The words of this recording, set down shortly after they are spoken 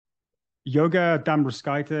Jogile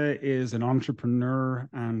Dambrauskaite is an entrepreneur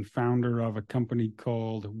and founder of a company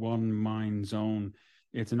called One Mind Zone.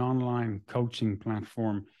 It's an online coaching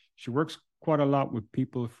platform. She works quite a lot with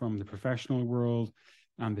people from the professional world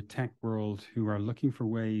and the tech world who are looking for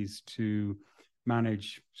ways to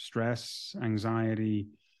manage stress, anxiety,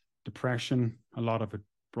 depression, a lot of it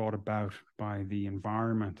brought about by the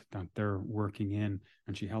environment that they're working in.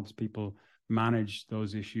 And she helps people manage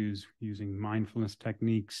those issues using mindfulness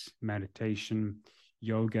techniques, meditation,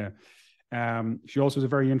 yoga. She also has a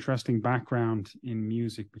very interesting background in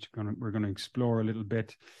music, which we're going to explore a little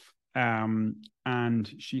bit.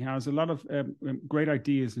 And she has a lot of great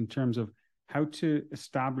ideas in terms of how to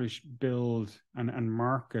establish, build, and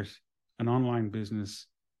market an online business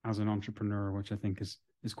as an entrepreneur, which I think is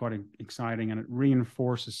quite exciting, and it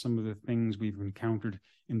reinforces some of the things we've encountered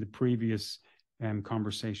in the previous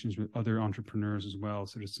conversations with other entrepreneurs as well.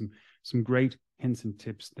 So there's some great hints and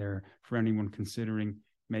tips there for anyone considering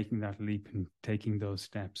making that leap and taking those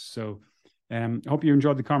steps. So I hope you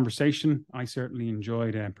enjoyed the conversation. I certainly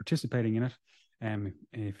enjoyed participating in it.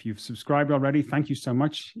 If you've subscribed already, thank you so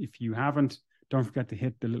much. If you haven't, don't forget to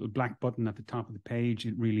hit the little black button at the top of the page.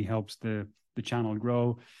 It really helps the channel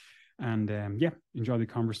grow. And enjoy the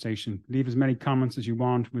conversation. Leave as many comments as you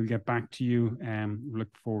want. We'll get back to you. We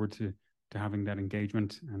look forward to having that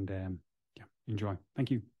engagement, and enjoy.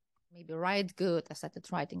 Thank you. Maybe write good. I started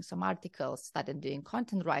writing some articles, started doing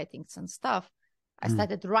content writings and stuff. I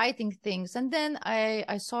started writing things, and then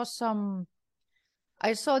I saw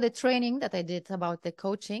the training that I did about the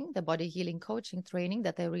coaching, the body healing coaching training,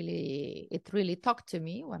 that it really talked to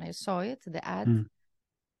me when I saw it, the ad.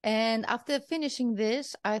 And after finishing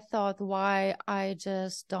this, I thought, why I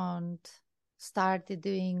just don't start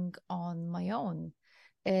doing on my own,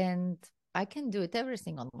 and I can do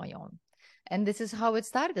everything on my own. And this is how it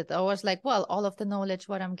started. I was like, well, all of the knowledge,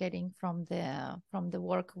 what I'm getting from the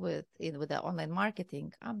work with the online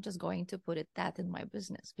marketing, I'm just going to put that in my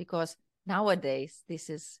business, because nowadays this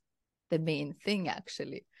is the main thing,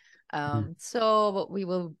 actually. So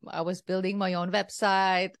I was building my own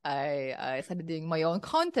website. I started doing my own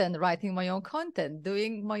content, writing my own content,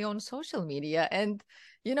 doing my own social media, and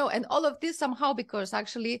all of this somehow, because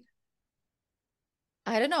actually,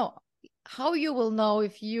 I don't know how you will know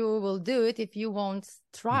if you will do it if you won't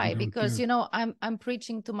try, because I'm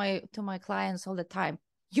preaching to my clients all the time.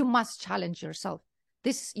 You must challenge yourself.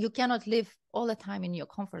 You cannot live all the time in your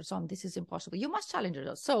comfort zone. This is impossible. You must challenge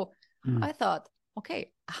yourself. So I thought,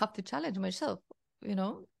 okay, I have to challenge myself.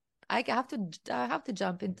 I have to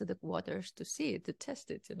jump into the waters to see it, to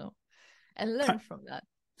test it, and learn from that.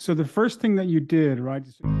 So the first thing that you did, right?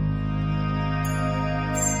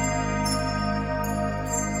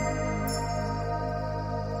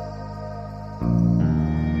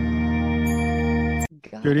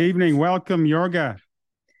 Good evening. Welcome, Jorga.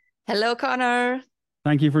 Hello, Connor.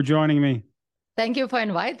 Thank you for joining me. Thank you for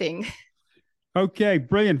inviting. Okay,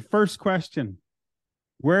 brilliant. First question.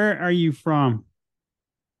 Where are you from?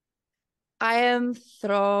 I am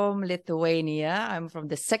from Lithuania. I'm from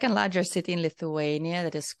the second largest city in Lithuania,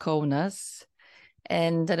 that is Kaunas.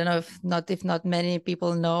 And I don't know if not many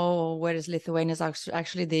people know where is Lithuania. Is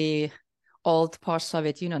actually the old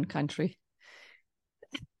post-Soviet Union country.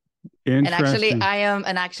 And actually,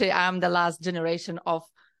 I'm the last generation of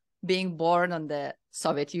being born on the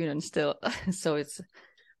Soviet Union still. So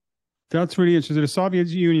that's really interesting. The Soviet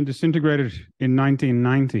Union disintegrated in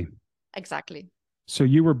 1990. Exactly. So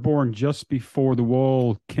you were born just before the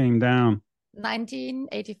wall came down.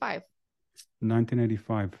 1985.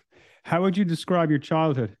 1985. How would you describe your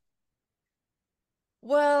childhood?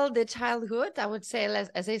 Well, the childhood, I would say,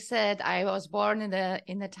 as I said, I was born in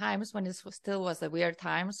the times when it still was the weird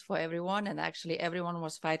times for everyone, and actually everyone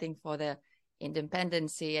was fighting for the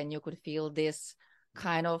independency, and you could feel this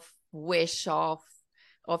kind of wish of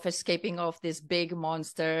escaping of this big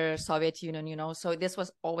monster Soviet Union, So this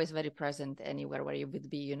was always very present anywhere where you would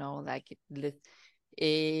be, like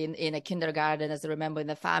in a kindergarten, as I remember, in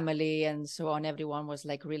the family and so on. Everyone was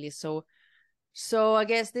like really so I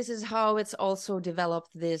guess this is how it's also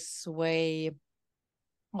developed, this way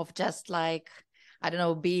of just like, I don't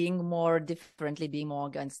know, being more differently, being more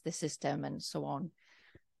against the system and so on.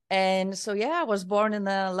 And so, I was born in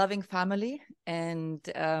a loving family, and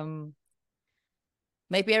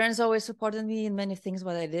my parents always supported me in many things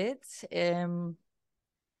what I did.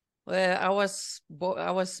 Well, I was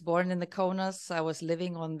born in the Kaunas. I was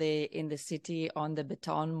living in the city on the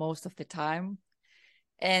beton most of the time.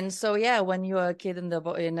 And so, when you're a kid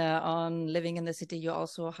on living in the city, you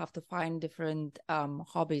also have to find different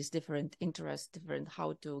hobbies, different interests, different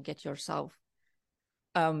how to get yourself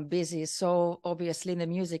busy. So obviously the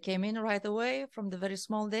music came in right away from the very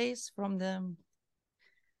small days, from the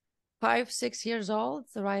 5-6 years old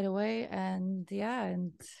right away. And yeah,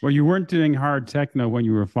 and Well, you weren't doing hard techno when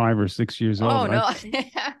you were 5 or 6 years old, oh right? no,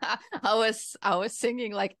 I was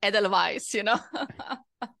singing like Edelweiss,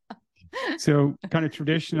 So kind of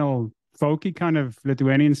traditional folky kind of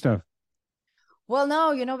Lithuanian stuff. Well,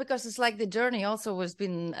 no, because it's like the journey also has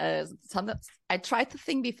been, sometimes I tried to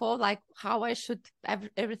think before, like how I should have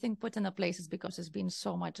everything put in a places, because there's been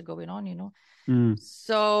so much going on. Mm,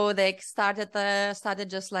 So they started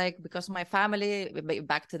just like, because my family,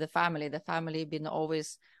 back to the family been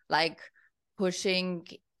always like pushing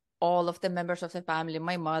all of the members of the family.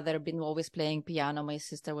 My mother been always playing piano. My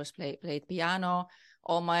sister was played piano.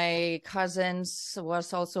 All my cousins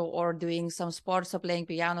was also or doing some sports or playing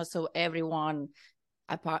piano. So everyone,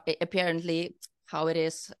 apparently, how it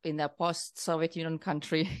is in the post-Soviet Union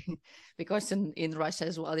country, because in Russia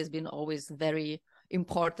as well, it's been always very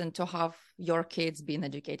important to have your kids being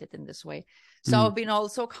educated in this way. So I've been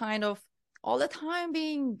also kind of all the time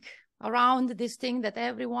being around this thing that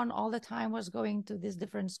everyone all the time was going to these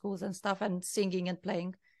different schools and stuff and singing and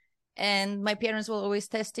playing. And my parents were always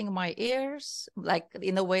testing my ears, like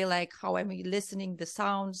in a way, like how I'm listening the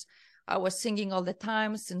sounds. I was singing all the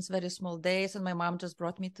time since very small days, and my mom just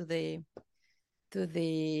brought me to the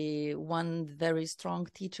one very strong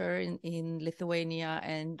teacher in Lithuania,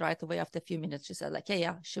 and right away after a few minutes she said like,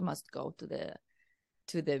 yeah, she must go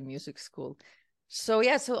to the music school. So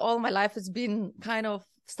yeah, so all my life has been kind of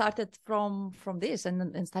started from this,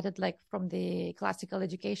 and started like from the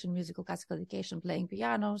musical classical education, playing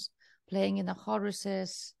pianos, playing in the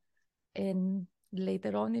choruses, and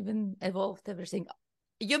later on even evolved everything.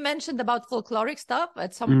 You mentioned about folkloric stuff.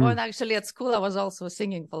 At some point, actually, at school, I was also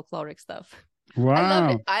singing folkloric stuff.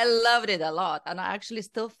 wow. I loved it a lot. And I actually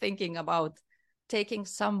still thinking about taking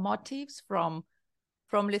some motifs from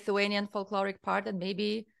Lithuanian folkloric part and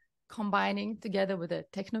maybe combining together with the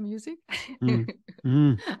techno music. Mm,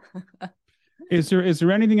 mm. Is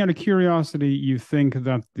there anything out of curiosity you think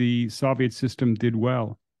that the Soviet system did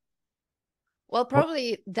well? Well,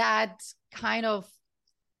 probably that kind of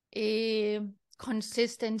a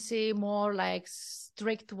consistency, more like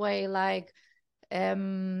strict way, like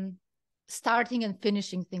starting and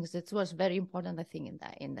finishing things. It was very important, I think,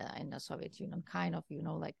 in the Soviet Union, kind of,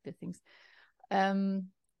 like the things.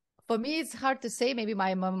 For me, it's hard to say. Maybe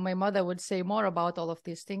my mother would say more about all of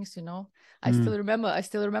these things. I still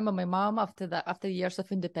remember my mom after years of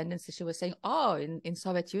independence. She was saying, "Oh, in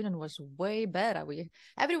Soviet Union was way better.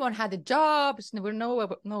 Everyone had a job. There were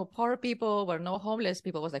no poor people. Were no homeless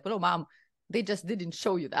people." I was like, "Oh, mom, they just didn't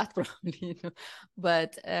show you that probably."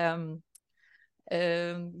 But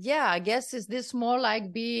yeah, I guess is this more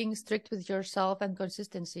like being strict with yourself and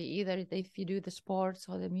consistency, either if you do the sports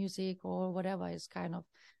or the music or whatever, is kind of.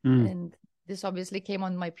 And this obviously came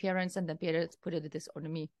on my parents, and the parents put this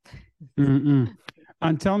on me.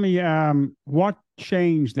 And tell me, what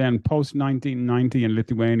changed then post 1990 in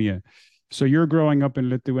Lithuania? So you're growing up in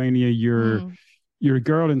Lithuania, you're a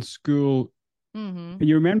girl in school. Can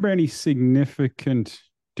you remember any significant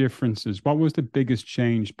differences? What was the biggest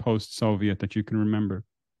change post-Soviet that you can remember?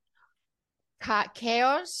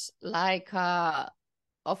 Chaos, like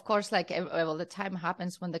of course, like all the time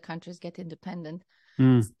happens when the countries get independent.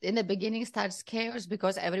 In the beginning starts chaos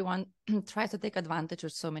because everyone tries to take advantage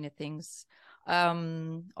of so many things.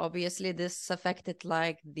 Obviously this affected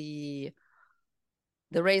like the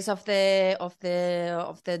rise of the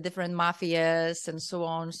different mafias and so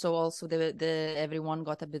on. So also the everyone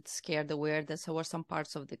got a bit scared, aware that there were some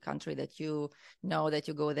parts of the country that you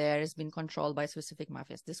go there has been controlled by specific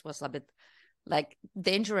mafias. This was a bit like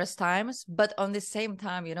dangerous times, but on the same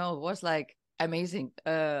time, it was like amazing.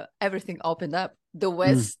 Everything opened up. The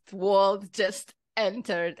West world just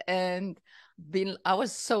entered, and I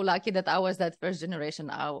was so lucky that I was that first generation.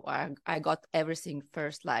 I got everything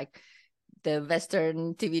first, like the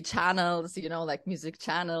Western TV channels, like music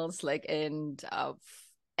channels, like, and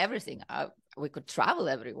everything. We could travel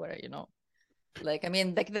everywhere, like, I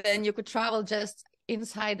mean, back then you could travel just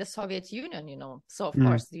inside the Soviet Union, so of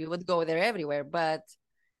course you would go there everywhere. But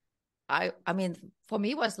I mean, for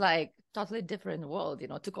me, it was like totally different world,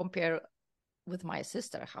 to compare with my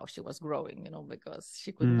sister, how she was growing, because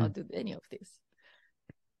she could not do any of this.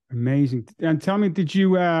 Amazing. And tell me, did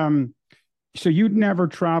you, so you'd never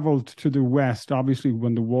traveled to the West, obviously,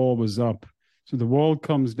 when the wall was up. So the wall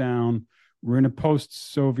comes down. We're in a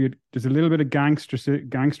post-Soviet. There's a little bit of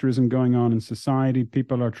gangsterism going on in society.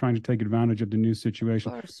 People are trying to take advantage of the new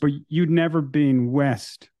situation. But you'd never been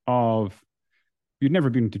you'd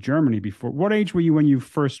never been to Germany before. What age were you when you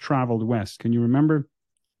first traveled west? Can you remember?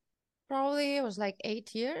 Probably it was like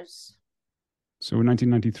 8 years. So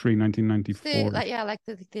 1993, 1994.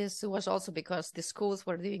 This was also because the schools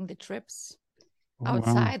were doing the trips Oh,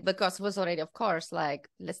 outside, wow. because it was already, of course, like,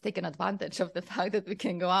 let's take an advantage of the fact that we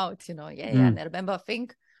can go out, Yeah. And I remember, I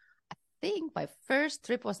think my first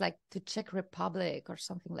trip was like to Czech Republic or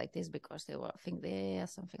something like this, because they were, I think, there,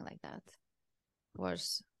 something like that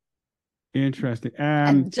was Interesting.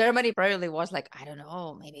 and Germany probably was like, I don't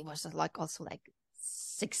know, maybe it was like also like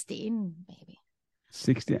 16, maybe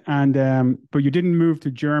 60. And but you didn't move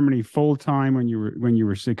to Germany full time when you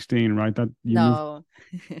were 16, right? That you moved. no.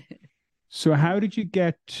 So how did you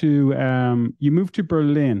get to you moved to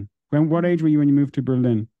Berlin? What age were you when you moved to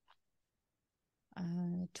Berlin?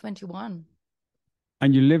 21.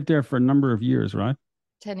 And you lived there for a number of years, right?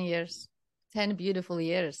 10 years, 10 beautiful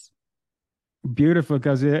years. Beautiful,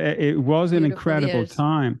 because it was an Beautiful incredible years.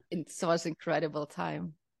 time. It was incredible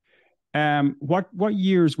time. What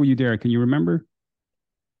years were you there? Can you remember?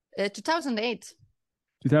 2008.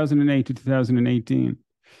 2008 to 2018.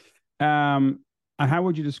 And how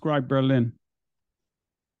would you describe Berlin?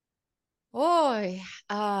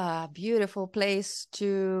 Oh, beautiful place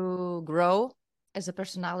to grow as a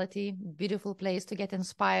personality, beautiful place to get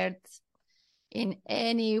inspired in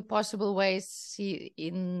any possible ways, see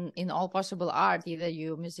in all possible art, either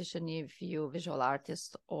you musician, if you visual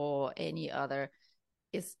artist, or any other.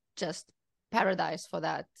 It's just paradise for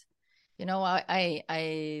that.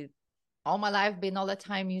 I all my life been all the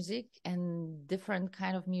time music and different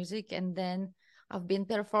kind of music, and then I've been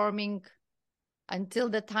performing until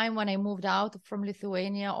the time when I moved out from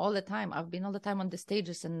Lithuania. All the time I've been all the time on the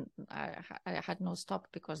stages, and I had no stop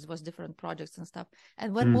because it was different projects and stuff.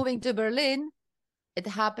 And when moving to Berlin, it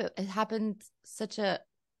happened such a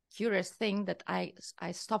curious thing that I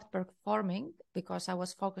stopped performing because I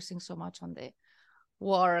was focusing so much on the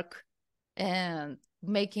work and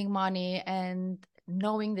making money and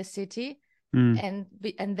knowing the city.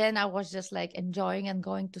 And then I was just like enjoying and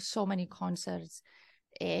going to so many concerts,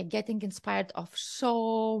 getting inspired of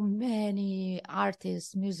so many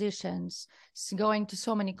artists, musicians, going to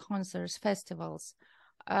so many concerts, festivals.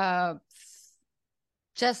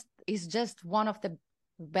 Is just one of the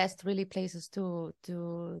best really places to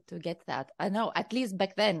get that. I know, at least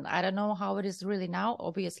back then. I don't know how it is really now.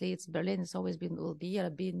 Obviously it's Berlin, it's always been,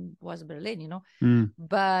 was Berlin,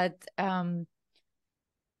 but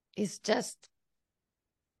it's just,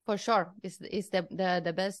 for sure, it's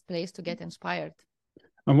the best place to get inspired.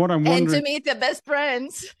 And what I'm wondering, and to meet the best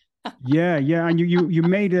friends. Yeah, and you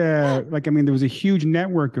made there was a huge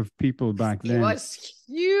network of people back then. It was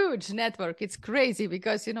huge network. It's crazy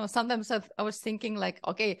because sometimes I was thinking like,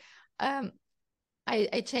 okay, I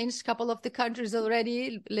changed a couple of the countries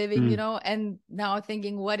already living, and now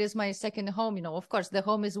thinking, what is my second home? Of course, the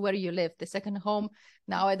home is where you live. The second home,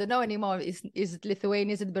 now I don't know anymore. Is it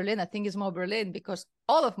Lithuania? Is it Berlin? I think it's more Berlin because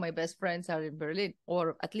all of my best friends are in Berlin,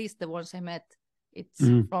 or at least the ones I met. It's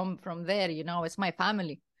from there, it's my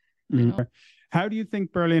family. How do you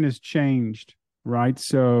think Berlin has changed, right?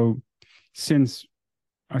 So since,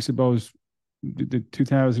 I suppose, the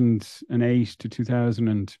 2008 to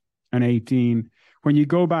 2018, when you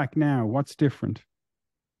go back now, what's different?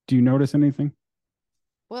 Do you notice anything?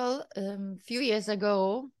 Well, a few years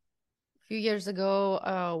ago,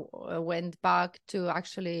 I went back to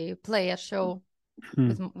actually play a show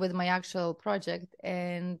with my actual project.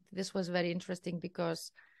 And this was very interesting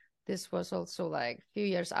because this was also like a few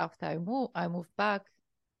years after I moved back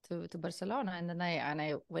to Barcelona, and then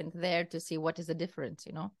I went there to see what is the difference,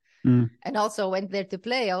 and also went there to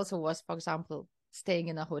play. Also was, for example, staying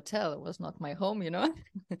in a hotel. It was not my home,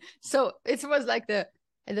 so it was like the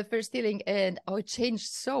first feeling, and it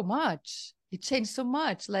changed so much. It changed so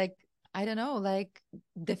much, like, I don't know, like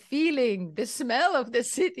the feeling, the smell of the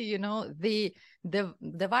city, the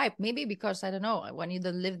vibe. Maybe because, I don't know, when you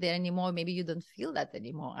don't live there anymore, maybe you don't feel that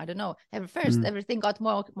anymore. I don't know. At first, everything got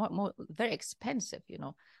more very expensive,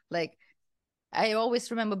 like, I always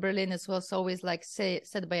remember Berlin as well. It's always like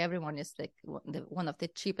said by everyone, is like one of the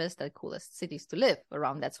cheapest and coolest cities to live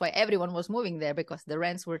around. That's why everyone was moving there, because the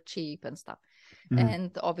rents were cheap and stuff.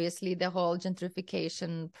 And obviously the whole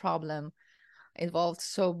gentrification problem involved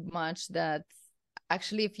so much that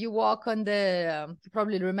actually, if you walk on the, you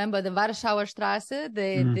probably remember the Warschauer Straße,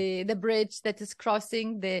 the bridge that is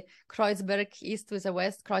crossing the Kreuzberg east with the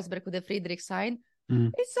west, Kreuzberg with the Friedrich sign.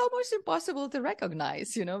 It's almost impossible to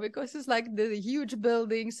recognize, because it's like the huge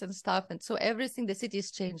buildings and stuff. And so everything, the city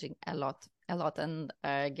is changing a lot. And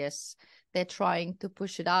I guess they're trying to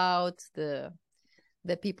push it out. The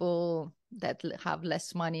people that have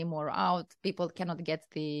less money, more out. People cannot get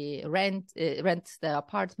the rent the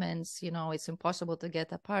apartments. You know, it's impossible to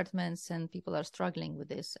get apartments, and people are struggling with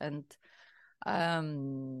this. And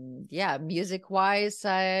yeah, music wise,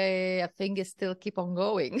 I think it still keep on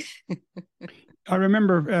going. I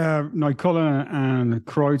remember Neukölln and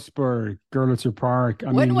Kreuzberg, Görlitzer Park.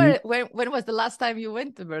 I when mean, when was the last time you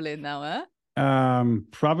went to Berlin now, huh?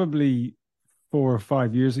 probably 4 or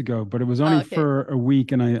 5 years ago, but it was only Oh, okay. for a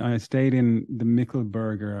week, and I stayed in the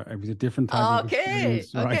Michelberger. It was a different type of Okay,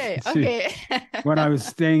 experience, right? okay, okay. When I was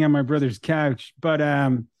staying on my brother's couch, but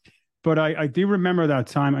I do remember that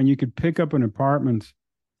time, and you could pick up an apartment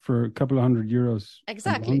for a couple of €100 a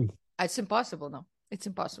Exactly. month. It's impossible. No, it's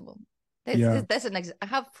impossible. Yeah. I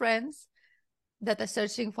have friends that are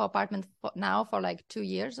searching for apartment now for like 2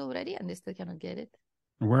 years already, and they still cannot get it.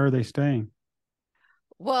 Where are they staying?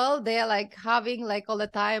 Well, they are like having like all the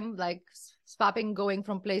time, like swapping, going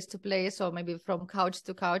from place to place, or maybe from couch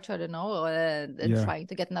to couch. I don't know, and Yeah. trying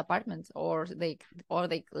to get an apartment, or they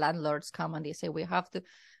landlords come and they say we have to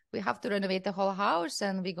renovate the whole house,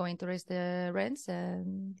 and we're going to raise the rents,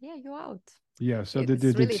 and yeah, you're out. Yeah. So It's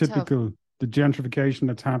the really tough. typical the gentrification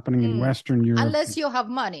that's happening in Western Europe. Unless you have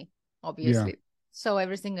money, obviously. Yeah. So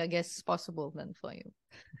everything, I guess, is possible then for you.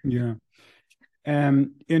 Yeah.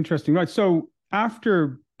 Interesting. Right. So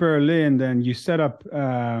after Berlin, then you set up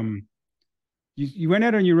you went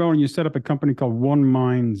out on your own and you set up a company called One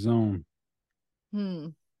Mind Zone.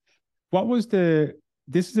 What was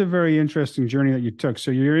this is a very interesting journey that you took. So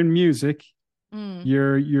you're in music,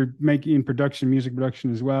 you're making music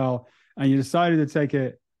production as well, and you decided to take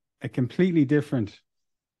a completely different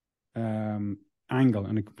angle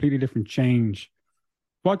and a completely different change.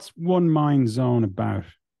 What's One Mind Zone about?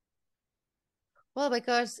 Well,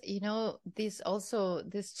 because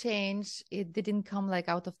this change, it didn't come like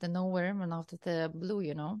out of the nowhere and out of the blue.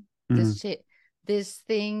 This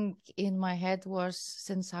thing in my head was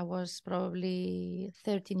since I was probably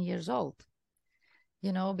 13 years old.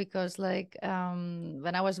 Because like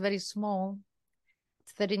when I was very small,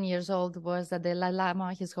 13 years old, was that the Dalai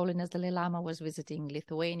Lama, His Holiness Dalai Lama, was visiting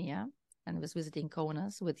Lithuania and was visiting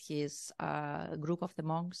Kaunas with his group of the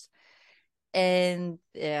monks, and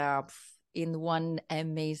in one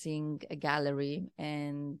amazing gallery,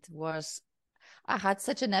 and I had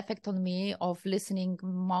such an effect on me of listening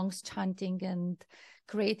monks chanting and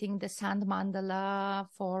creating the sand mandala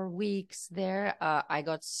for weeks there. I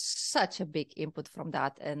got such a big input from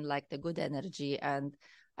that, and like the good energy, and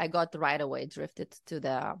I got right away drifted to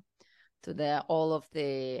the all of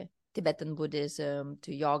the Tibetan Buddhism,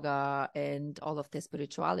 to yoga, and all of the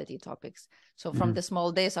spirituality topics. So from the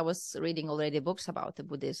small days, I was reading already books about the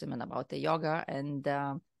Buddhism and about the yoga. And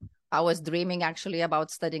I was dreaming actually about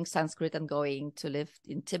studying Sanskrit and going to live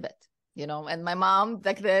in Tibet, and my mom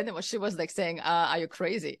back then, she was like saying, are you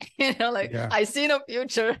crazy? I see no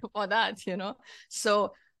future for that,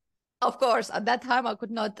 So of course, at that time, I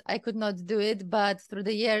could not do it. But through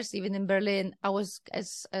the years, even in Berlin, I was,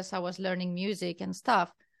 as I was learning music and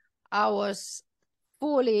stuff, I was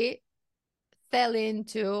fully fell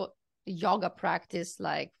into yoga practice,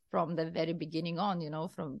 like from the very beginning on,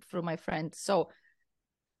 through my friends. So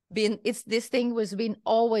this thing was been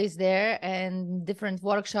always there, and different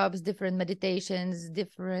workshops, different meditations,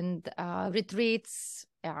 different retreats,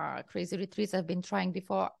 crazy retreats I've been trying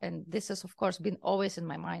before. And this has, of course, been always in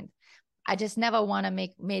my mind. I just never want to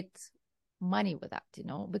make money with that,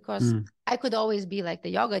 because I could always be like the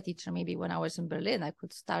yoga teacher. Maybe when I was in Berlin, I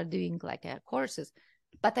could start doing like courses,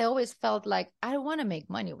 but I always felt like I don't want to make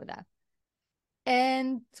money with that.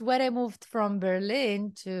 And when I moved from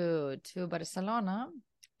Berlin to Barcelona,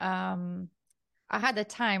 I had the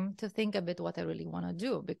time to think a bit what I really want to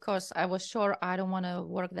do, because I was sure I don't want to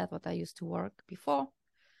work what I used to work before.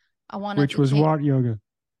 I wanted Which was what yoga?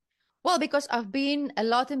 Well, because I've been a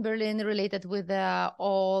lot in Berlin related with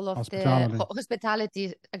all of hospitality. The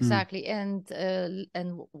hospitality, exactly, and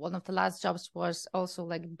one of the last jobs was also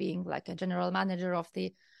like being like a general manager of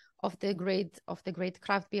the great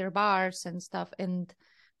craft beer bars and stuff. And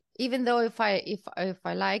even though if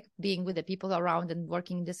I like being with the people around and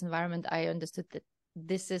working in this environment, I understood that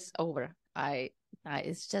this is over.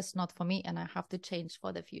 It's just not for me, and I have to change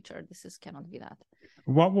for the future. Cannot be that.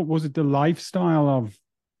 What was it? The lifestyle of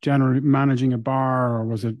generally managing a bar, or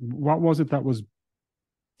what was it that was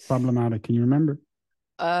problematic? Can you remember?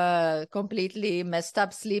 Completely messed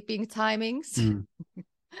up sleeping timings.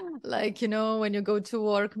 Like, when you go to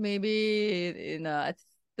work, maybe at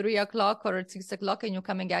 3 o'clock or at 6 o'clock, and you're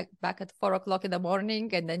coming back at 4 o'clock in the morning,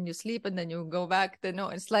 and then you sleep, and then you go back.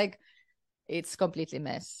 It's like, it's completely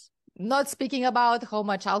mess. not speaking about how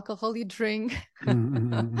much alcohol you drink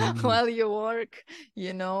while you work,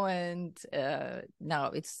 and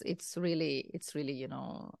no, it's really, it's really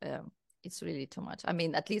too much. I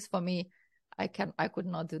mean, at least for me, I could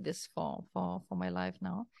not do this for my life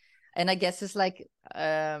now. And I guess it's like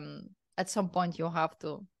at some point you have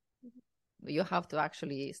to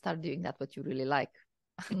actually start doing that what you really like.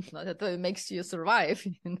 Not that it makes you survive,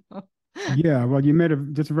 Yeah, well,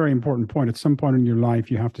 that's a very important point. At some point in your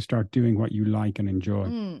life, you have to start doing what you like and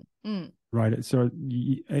enjoy. Right. So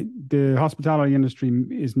the hospitality industry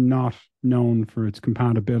is not known for its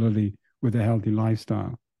compatibility with a healthy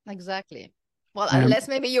lifestyle. Exactly. Well, unless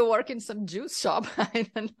maybe you work in some juice shop, I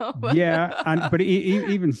don't know. Yeah, but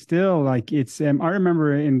even still, like it's. I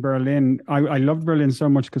remember in Berlin, I loved Berlin so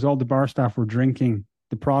much because all the bar staff were drinking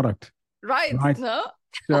the product. Right. No.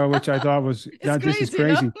 So, which I thought was that this is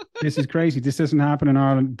crazy. No? This is crazy. This doesn't happen in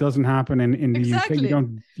Ireland. Doesn't happen in the UK.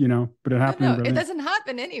 You don't, but it happened in Berlin. It doesn't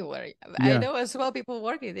happen anywhere. Yeah. I know as well people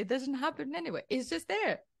working. It doesn't happen anywhere. It's just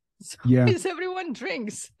there. So everyone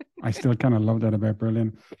drinks. I still kind of love that about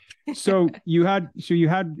Berlin. So you had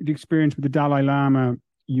the experience with the Dalai Lama.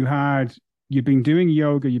 You've been doing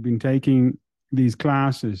yoga. You've been taking these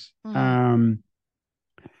classes. What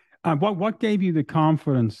gave you the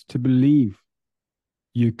confidence to believe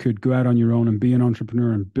you could go out on your own and be an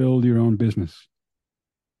entrepreneur and build your own business?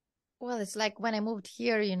 Well, it's like when I moved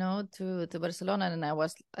here, to Barcelona, and I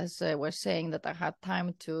was, as I was saying, that I had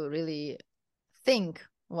time to really think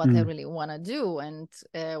what I really want to do and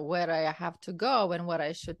where I have to go and what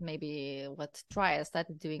I should what try. I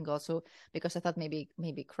started doing also because I thought maybe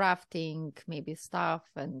crafting, maybe stuff,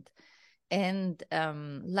 and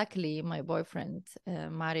luckily my boyfriend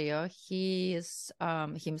Mario, he is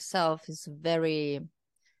himself is very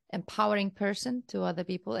empowering person to other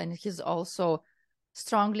people, and he's also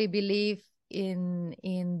strongly believe in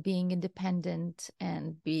being independent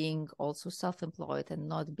and being also self-employed and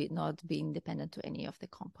not being dependent to any of the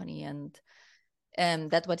company, and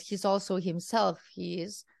that what he's also himself he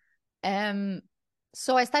is.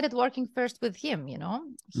 So I started working first with him.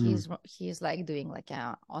 He's like doing like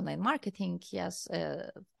online marketing. He has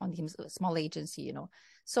on him a small agency.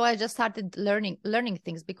 So I just started learning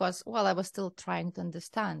things because, well, I was still trying to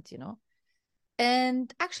understand,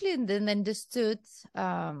 and actually then understood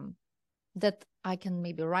that I can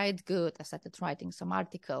maybe write good. I started writing some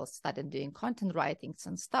articles, started doing content writings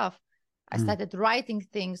and stuff. I started writing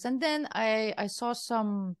things, and then I saw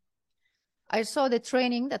the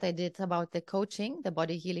training that I did about the coaching, the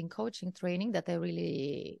body healing coaching training, that it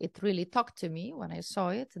really talked to me when I saw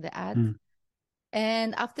it, the ad.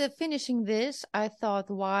 And after finishing this, I thought,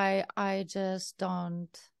 why I just don't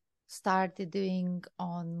start doing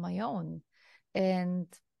on my own, and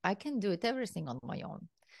I can do everything on my own.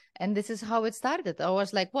 And this is how it started. I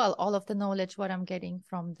was like, well, all of the knowledge what I'm getting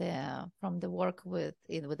from the work with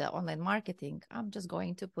the online marketing, I'm just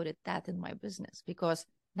going to put that in my business, because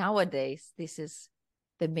nowadays this is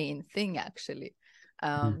the main thing actually.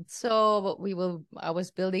 So I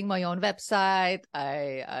was building my own website.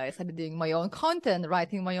 I started doing my own content,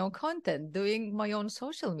 writing my own content, doing my own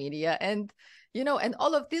social media, and and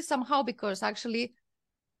all of this somehow, because actually,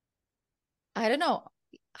 I don't know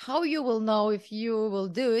how you will know if you will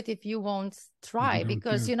do it if you won't try,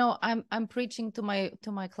 because I'm preaching to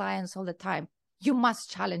my clients all the time. You must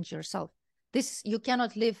challenge yourself. You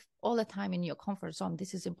cannot live all the time in your comfort zone.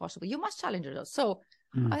 This is impossible. You must challenge yourself. So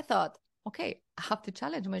I thought, okay, I have to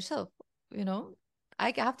challenge myself.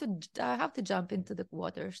 I have to jump into the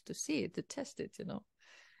waters to see it, to test it,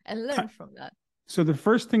 and learn from that. So the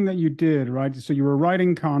first thing that you did, right? So you were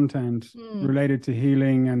writing content related to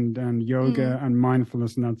healing and yoga and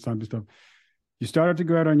mindfulness and that type of stuff. You started to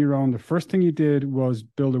go out on your own. The first thing you did was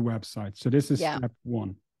build a website. So this is step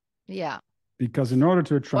one. Yeah. Because in order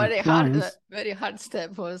to attract clients, very hard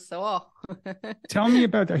step was Tell me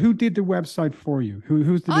about that. Who did the website for you?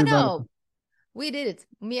 Who's the developer? No, we did it.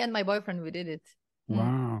 Me and my boyfriend, we did it.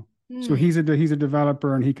 Wow. So he's a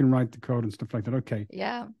developer and he can write the code and stuff like that. Okay.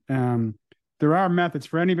 Yeah. There are methods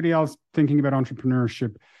for anybody else thinking about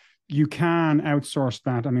entrepreneurship. You can outsource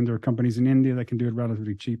that. I mean, there are companies in India that can do it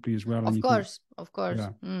relatively cheaply as well. Of course.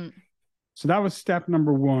 Yeah. So that was step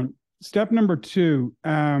number one. Step number two,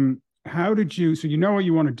 how did you, so you know what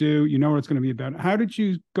you want to do, you know what it's going to be about. How did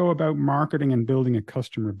you go about marketing and building a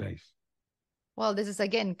customer base? Well, this is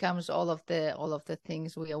again comes all of the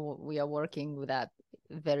things we are working with, that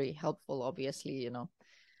very helpful, obviously,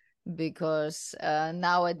 because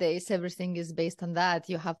nowadays everything is based on that.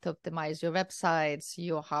 You have to optimize your websites,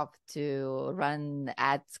 you have to run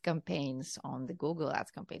ads campaigns on the Google ads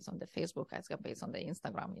campaigns, on the Facebook ads campaigns, on the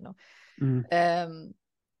Instagram,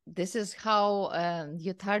 this is how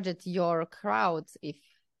you target your crowd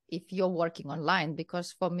if you're working online.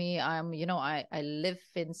 Because for me, I live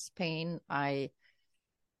in Spain. I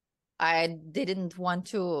didn't want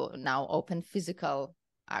to now open physical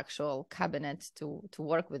actual cabinet to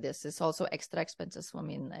work with this. It's also extra expenses for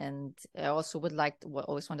me, and I also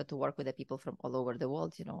always wanted to work with the people from all over the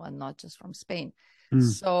world, and not just from Spain.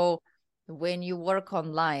 So when you work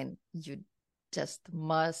online, you just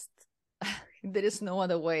must there is no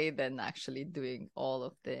other way than actually doing all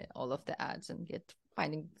of the ads and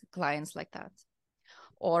finding clients like that,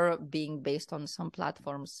 or being based on some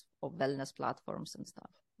platforms or wellness platforms and stuff.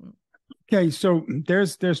 Okay, so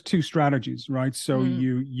there's two strategies, right? So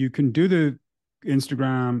you can do the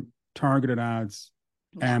Instagram targeted ads,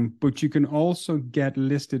 but you can also get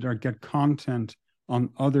listed or get content on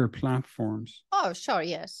other platforms. Oh, sure,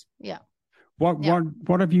 yes, yeah.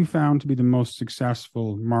 What have you found to be the most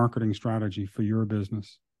successful marketing strategy for your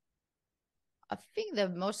business? I think the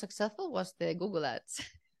most successful was the Google ads.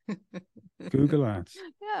 Google ads.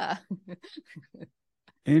 Yeah.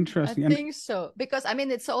 Interesting. I think so. Because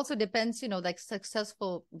it also depends, like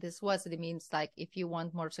successful, it means like if you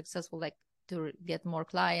want more successful, like to get more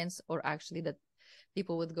clients, or actually that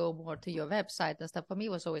people would go more to your website and stuff. For me,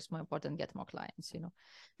 it was always more important get more clients,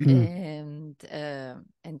 And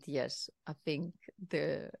yes, I think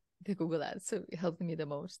the Google ads helped me the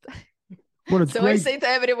most. Well, it's so great. I say to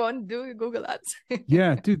everyone, do Google ads.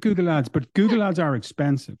 Yeah, do Google ads, but Google ads are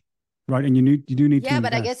expensive, right? And you do need to but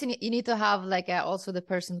invest. I guess you need to have like also the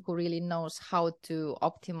person who really knows how to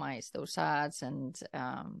optimize those ads, and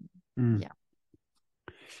yeah.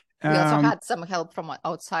 We also had some help from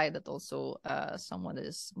outside, that also someone that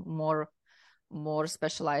is more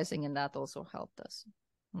specializing in that also helped us.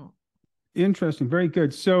 Interesting. Very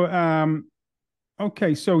good. So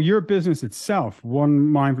okay, so your business itself, One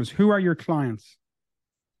Mindfulness, who are your clients?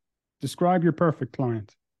 Describe your perfect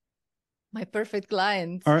client. My perfect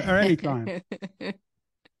client. Or any client.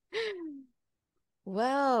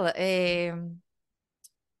 Well,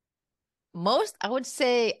 most, I would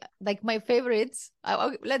say, like my favorites.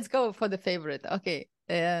 Let's go for the favorite. Okay.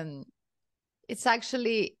 It's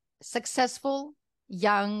actually successful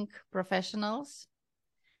young professionals,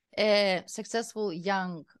 successful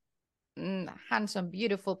young handsome,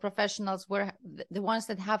 beautiful professionals, were the ones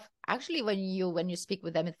that have actually, when you speak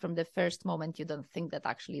with them from the first moment, you don't think that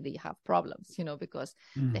actually they have problems, because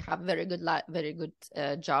they have very good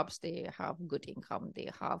jobs, they have good income,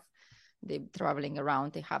 they're traveling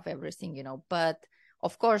around, they have everything, but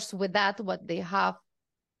of course with that, what they have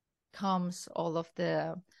comes all of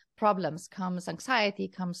the problems, comes anxiety,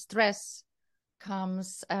 comes stress,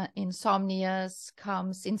 comes insomnias,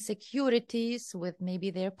 comes insecurities with maybe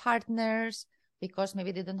their partners, because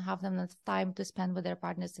maybe they don't have enough time to spend with their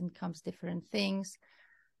partners, and comes different things.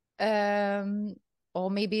 Or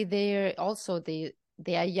maybe they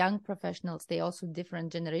are young professionals. They also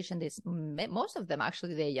different generation. Most of them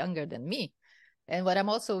actually, they're younger than me. And what I'm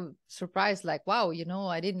also surprised, like, wow,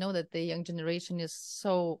 I didn't know that the young generation is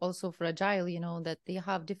so also fragile, that they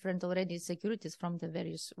have different already insecurities from the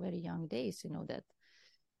very young days, that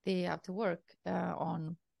they have to work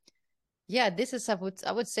on. Yeah, this is, I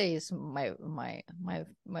would say, is my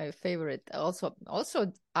favorite. Also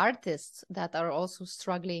artists that are also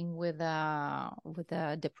struggling with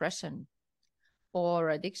depression or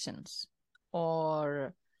addictions,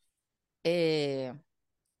 or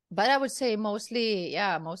but I would say mostly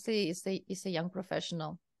it's a young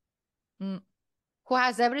professional who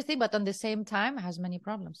has everything, but on the same time has many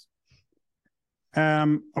problems.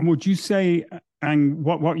 And would you say, and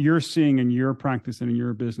what you're seeing in your practice and in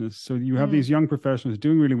your business, so you have these young professionals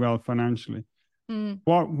doing really well financially.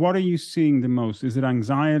 What are you seeing the most? Is it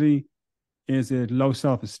anxiety? Is it low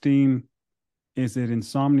self-esteem? Is it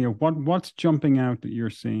insomnia? What's jumping out that you're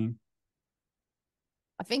seeing?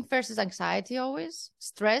 I think first is anxiety, always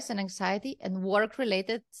stress and anxiety, and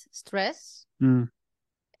work-related stress.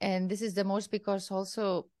 And this is the most, because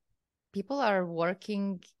also people are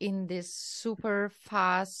working in this super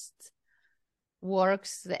fast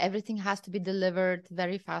works. Everything has to be delivered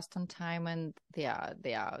very fast on time, and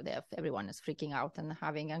everyone is freaking out and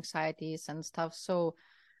having anxieties and stuff. So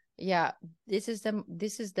yeah, this is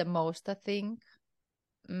the most, I think.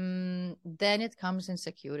 Then it comes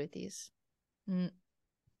insecurities.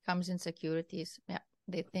 Yeah,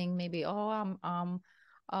 they think maybe,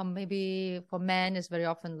 maybe for men it's very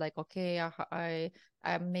often like, okay,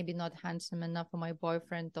 I'm maybe not handsome enough for my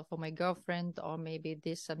boyfriend or for my girlfriend, or maybe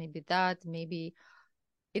this or maybe that. Maybe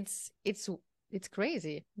it's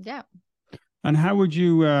crazy. Yeah. And how would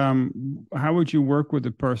you work with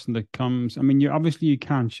a person that comes? I mean, you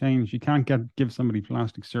can't change. You can't give somebody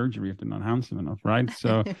plastic surgery if they're not handsome enough, right?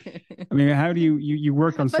 So, I mean, how do you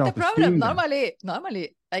work on But the problem, self-esteem then?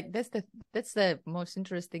 normally, like that's the most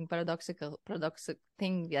interesting paradoxical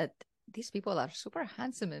thing, that these people are super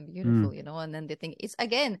handsome and beautiful, Mm, and then they think it's,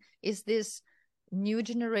 again, is this new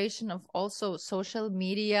generation of also social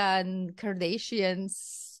media and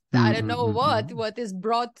Kardashians. I mm, don't mm, know mm, mm. what is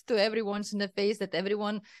brought to everyone's in the face, that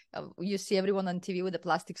everyone, you see everyone on TV with the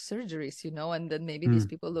plastic surgeries, and then maybe these Mm.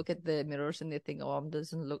 people look at the mirrors and they think, oh,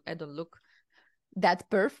 I don't look that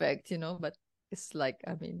perfect, but it's like,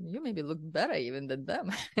 I mean, you maybe look better even than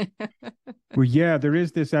them. Well, yeah, there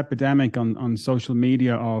is this epidemic on social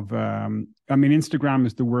media of, I mean, Instagram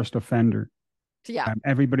is the worst offender. Yeah,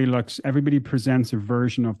 Everybody presents a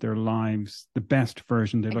version of their lives, the best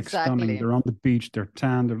version. They look stunning. exactly. They're on the beach. They're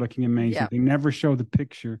tan. They're looking amazing. Yeah, They never show the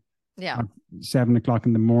picture yeah, at 7 o'clock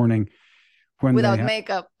in the morning when they without have,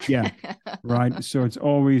 makeup. yeah, right. So it's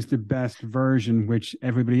always the best version, which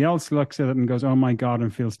everybody else looks at it and goes, oh my God,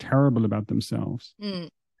 and feels terrible about themselves. Mm,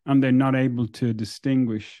 And they're not able to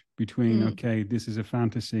distinguish between, mm, okay, this is a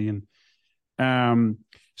fantasy. And um,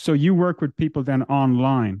 so you work with people then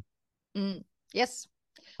online. mm. Yes.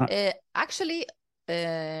 Uh, Actually,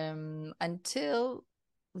 until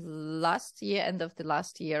last year, end of the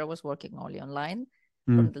last year, I was working only online.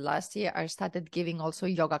 From mm, the last year, I started giving also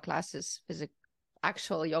yoga classes,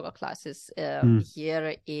 actual yoga classes, mm,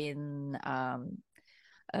 here in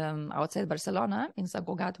outside Barcelona, in Sant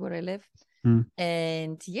Cugat, where I live. mm.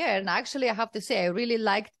 And yeah, and actually I have to say I really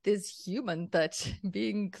liked this human touch,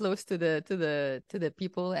 being close to the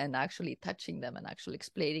people and actually touching them and actually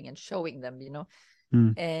explaining and showing them.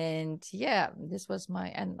 Mm. And yeah, this was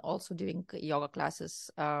and also doing yoga classes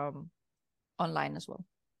online as well.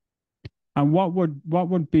 And what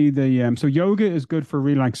would be the so yoga is good for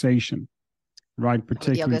relaxation, right? Yoga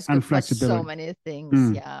Particularly is and good for so flexibility. many things,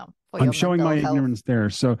 Mm. yeah, for I'm your showing my mental health. ignorance there.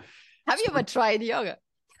 So, Have you so ever tried yoga?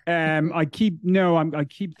 I keep no, I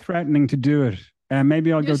keep threatening to do it.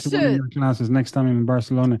 Maybe I'll You go to one of should. your classes next time I'm in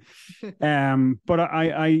Barcelona. But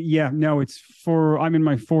yeah, no, I'm in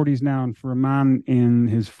my 40s now, and for a man in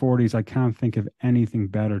his 40s, I can't think of anything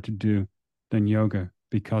better to do than yoga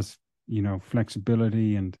because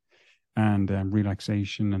flexibility and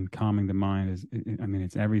relaxation and calming the mind I mean,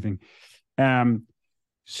 it's everything. Um,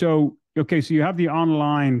 so okay, so you have the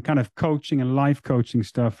online kind of coaching and life coaching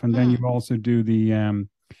stuff, and then you Mm, also do the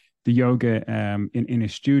yoga in a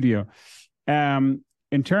studio. Um,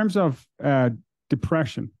 in terms of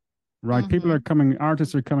depression, right? mm-hmm.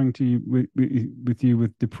 Artists are coming to you with you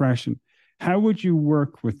with depression. How would you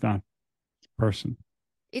work with that person?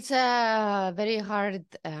 It's a very hard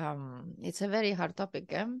topic.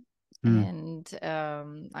 Mm,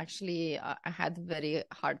 And actually, I had a very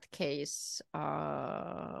hard case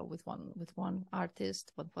with one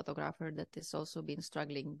artist, one photographer that has also been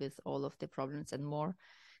struggling with all of the problems and more.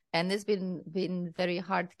 And it's been very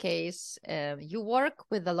hard case. You work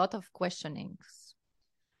with a lot of questionings,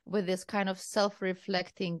 with this kind of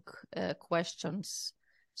self-reflecting questions.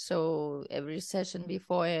 So every session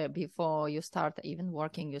before you start even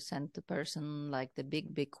working, you send the person like the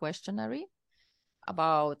big questionnaire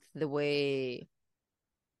about the way,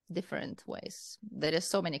 different ways. There is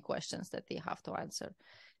so many questions that they have to answer,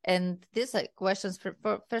 and these questions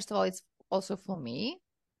first of all, it's also for me,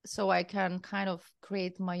 so I can kind of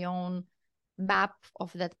create my own map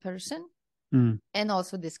of that person, mm, and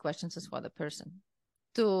also these questions is for the person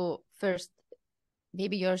to first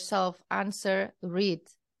maybe yourself answer, read,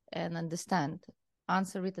 and understand.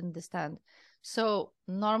 Answer, read, understand. So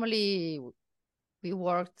normally we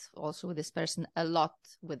worked also with this person a lot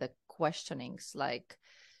with the questionings, like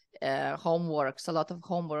homeworks, a lot of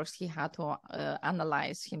homeworks. He had to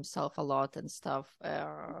analyze himself a lot and stuff.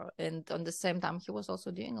 And on the same time, he was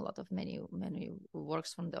also doing a lot of many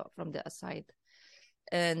works from the aside,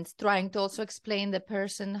 and trying to also explain the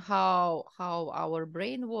person how our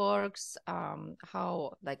brain works,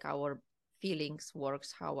 how like our feelings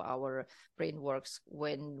works, how our brain works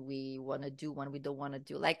when we want to do, when we don't want to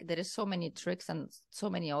do. Like there is so many tricks and so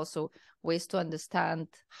many also ways to understand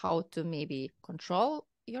how to maybe control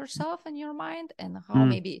yourself and your mind, and how mm,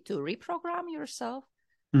 maybe to reprogram yourself.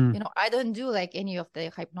 mm. I don't do like any of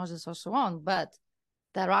the hypnosis or so on, but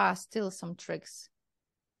there are still some tricks.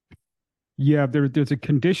 Yeah, there's a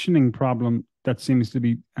conditioning problem that seems to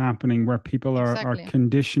be happening where people are Exactly.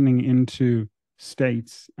 conditioning into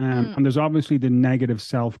states, Mm, and there's obviously the negative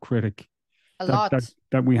self-critic a that that lot.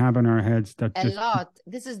 that we have in our heads that A just lot.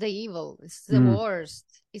 This is the evil. It's the mm, worst.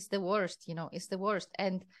 It's the worst. It's the worst.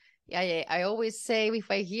 And Yeah. I always say, if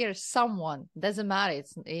I hear someone, doesn't matter,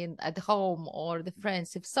 it's at home or the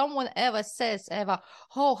friends, if someone ever says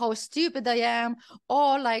oh, how stupid I am,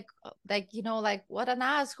 or like like what an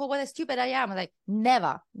asshole, what a stupid I am, like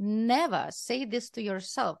never say this to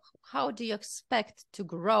yourself. How do you expect to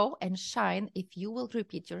grow and shine if you will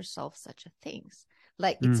repeat yourself such a things?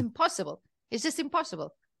 Like it's impossible. It's just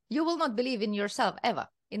impossible. You will not believe in yourself ever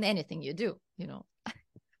in anything you do,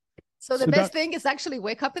 So the best thing is actually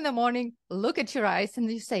wake up in the morning, look at your eyes,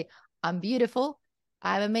 and you say, I'm beautiful,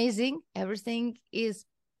 I'm amazing, everything is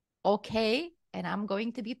okay, and I'm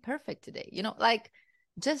going to be perfect today. Like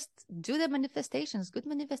just do the manifestations, good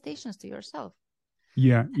manifestations to yourself.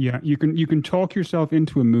 Yeah. You can talk yourself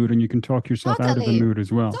into a mood, and you can talk yourself out of a mood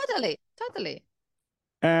as well. Totally.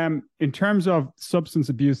 In terms of substance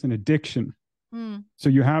abuse and addiction, so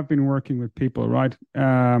you have been working with people, right?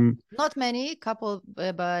 Not many, couple,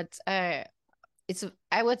 but it's.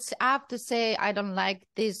 I have to say I don't like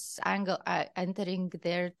this angle entering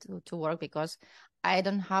there to work, because I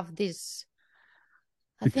don't have this.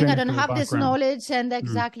 I think I don't have this knowledge and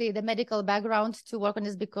exactly the medical background to work on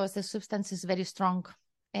this, because the substance is very strong.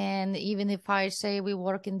 And even if I say we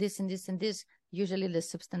work in this and this and this, usually the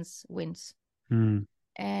substance wins.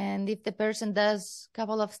 And if the person does a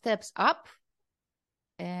couple of steps up,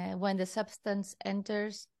 when the substance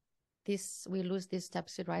enters, we lose these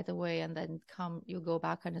steps right away, and then you go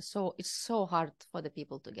back, and it's so hard for the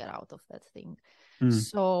people to get out of that thing.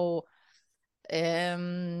 So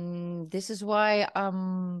this is why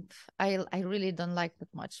I really don't like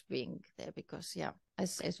that much being there, because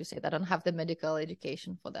as you said, I don't have the medical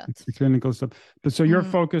education for that, the clinical stuff. But so you're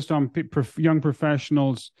focused on young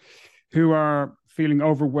professionals who are feeling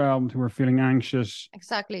overwhelmed, who are feeling anxious,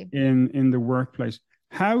 exactly, in the workplace.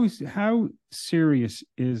 How serious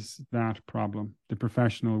is that problem, the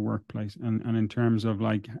professional workplace, and in terms of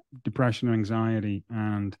like depression, anxiety,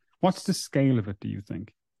 and what's the scale of it, do you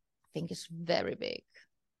think? I think it's very big.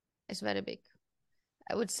 It's very big.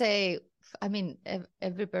 I would say, I mean,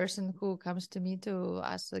 every person who comes to me to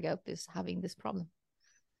ask about this, having this problem.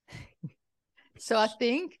 So I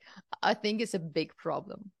think it's a big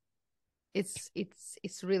problem. It's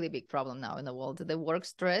really big problem now in the world. The work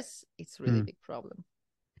stress, it's really big problem.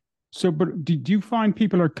 So, but do you find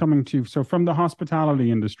people are coming to you? So from the hospitality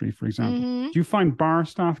industry, for example, do you find bar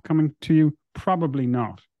staff coming to you? Probably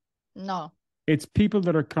not. No. It's people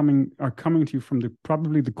that are coming to you from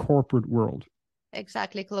probably the corporate world.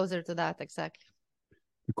 Exactly, closer to that, exactly.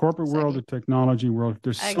 The corporate world, the technology world.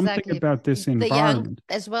 There's something about this environment.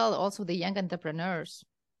 As well, also the young entrepreneurs,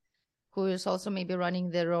 who is also maybe running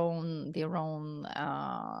their own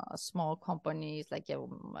small companies, like I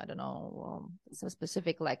don't know, so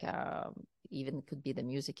specific, like even could be the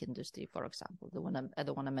music industry, for example, the one I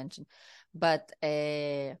don't want to mention, but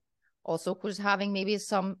also who's having maybe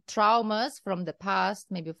some traumas from the past,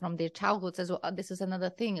 maybe from their childhoods as well. This is another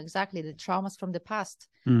thing, exactly, the traumas from the past,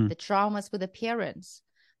 the traumas with the parents,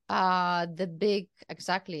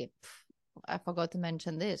 exactly. I forgot to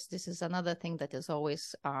mention this. This is another thing that is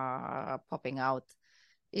always popping out,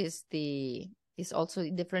 is also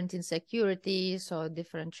different insecurities or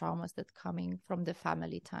different traumas that coming from the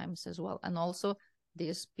family times as well. And also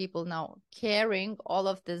these people now carrying all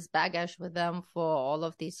of this baggage with them for all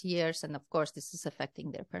of these years. And of course, this is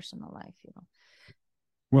affecting their personal life,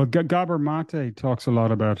 Well, Gabor Mate talks a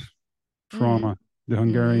lot about trauma, the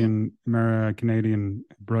Hungarian, Canadian,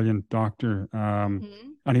 brilliant doctor.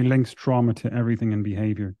 And he links trauma to everything in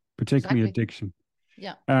behavior, particularly addiction.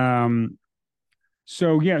 Yeah.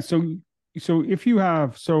 So if you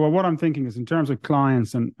have, what I'm thinking is in terms of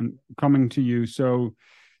clients and coming to you, so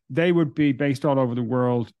they would be based all over the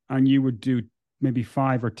world, and you would do maybe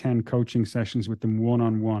 5 or 10 coaching sessions with them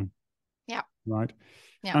one-on-one. Yeah. Right.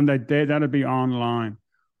 Yeah. And that'd be online.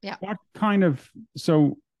 Yeah. What kind of,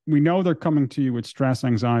 so we know they're coming to you with stress,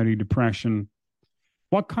 anxiety, depression.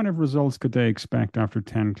 What kind of results could they expect after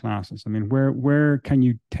 10 classes? I mean, where can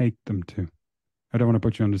you take them to? I don't want to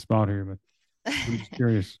put you on the spot here, but I'm just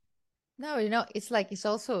curious. No, it's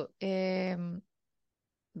also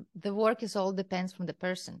the work is all depends from the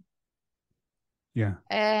person. Yeah.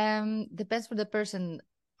 Depends from the person.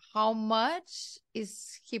 How much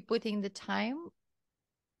is he putting the time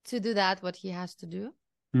to do what he has to do?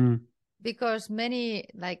 Because many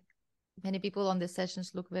people on the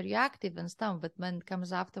sessions look very active and stuff, but when it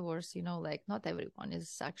comes afterwards, like not everyone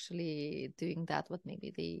is actually doing what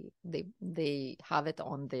maybe they have it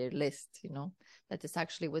on their list, that is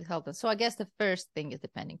actually would help them. So I guess the first thing is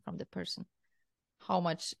depending from the person, how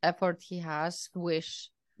much effort he has,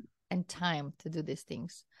 wish, and time to do these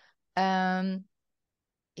things.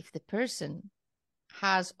 If the person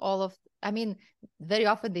has all of, I mean, very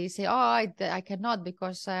often they say, oh, I cannot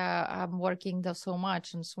because I'm working so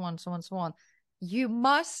much and so on, so on, so on.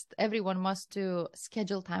 Everyone must to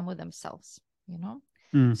schedule time with themselves, you know?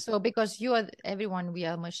 So because everyone, we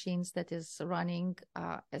are machines that is running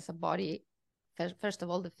as a body. First of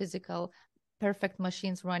all, the physical, perfect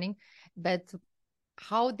machines running, but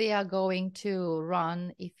how they are going to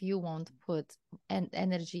run if you won't put an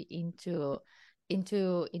energy into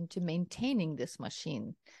maintaining this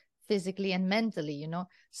machine physically and mentally, you know?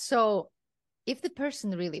 So if the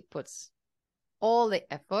person really puts all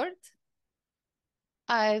the effort,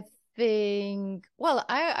 I think, well,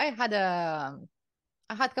 I had a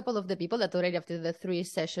couple of the people that already after the 3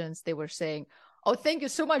 sessions, they were saying, oh, thank you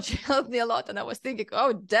so much. You helped me a lot. And I was thinking,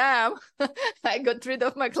 oh, damn, I got rid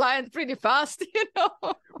of my client pretty fast, you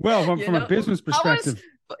know? Well, from a business perspective.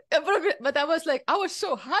 But I was like, I was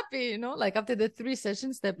so happy, you know, like after the 3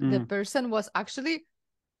 sessions, the person was actually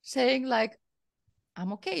saying like,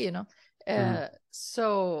 I'm okay, you know?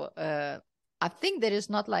 So I think there is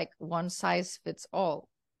not like one size fits all.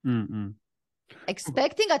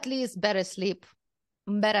 Expecting at least better sleep,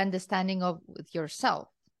 better understanding of yourself,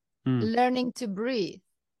 learning to breathe,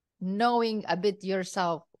 knowing a bit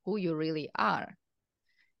yourself, who you really are.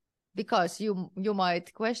 Because you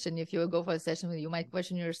might question, if you go for a session, you might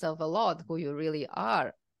question yourself a lot, who you really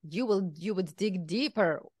are. You would dig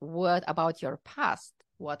deeper. What about your past?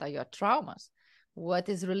 What are your traumas? What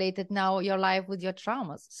is related now your life with your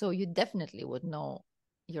traumas? So you definitely would know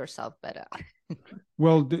yourself better.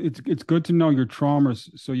 Well, it's good to know your traumas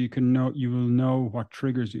so you will know what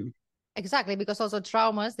triggers you. Exactly, because also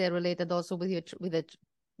traumas, they're related also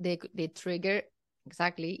they trigger.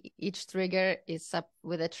 Exactly, each trigger is up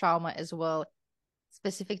with a trauma as well.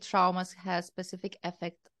 Specific traumas has specific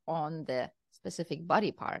effect on the specific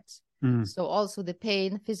body parts. So also the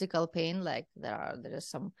pain, physical pain, like there are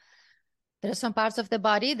some parts of the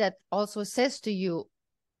body that also says to you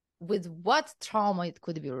with what trauma it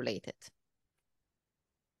could be related.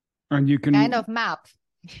 And you can kind of map.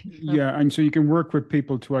 Yeah, and so you can work with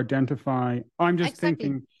people to identify. I'm just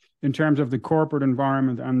thinking in terms of the corporate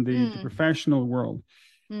environment and the professional world,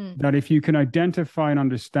 that if you can identify and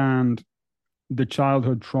understand the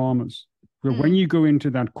childhood traumas, where when you go into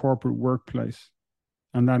that corporate workplace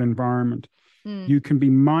and that environment, you can be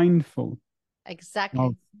mindful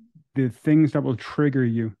of the things that will trigger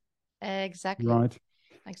you. Exactly. Right.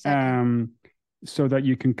 Exactly. So that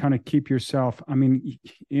you can kind of keep yourself, I mean,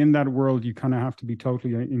 in that world, you kind of have to be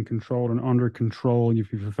totally in control and under control. You have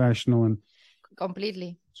to be professional and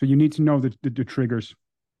completely. So you need to know the triggers.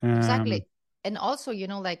 Exactly. And also, you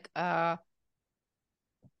know, like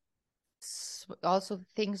also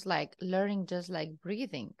things like learning, just like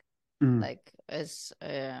breathing, like as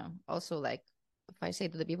also like if I say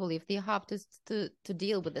to the people, if they have to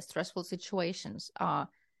deal with the stressful situations,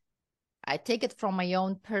 I take it from my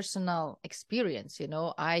own personal experience. You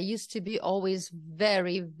know, I used to be always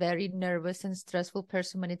very, very nervous and stressful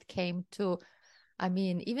person when it came to, I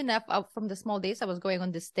mean, even if from the small days I was going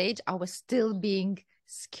on the stage, I was still being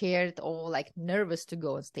scared or like nervous to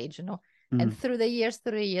go on stage, you know. And through the years,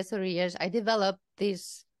 I developed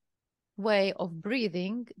this way of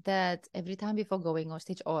breathing that every time before going on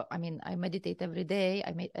stage, or I mean, I meditate every day.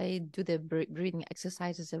 I do the breathing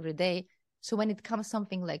exercises every day. So when it comes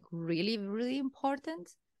something like really, really important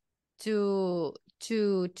to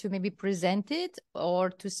maybe present it or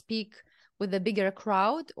to speak with a bigger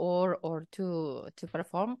crowd or to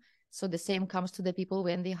perform. So the same comes to the people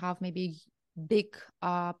when they have maybe big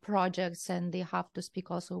projects and they have to speak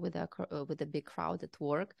also with a big crowd at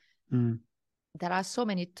work. There are so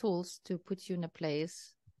many tools to put you in a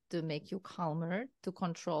place to make you calmer, to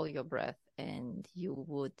control your breath, and you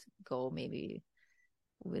would go maybe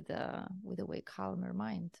with a way calmer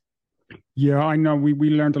mind. Yeah, I know. We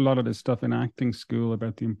learned a lot of this stuff in acting school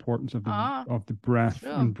about the importance of the breath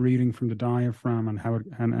and breathing from the diaphragm and how it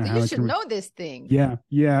and so how you should know this thing. Yeah,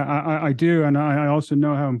 I do, and I also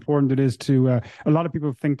know how important it is to. A lot of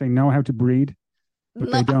people think they know how to breathe,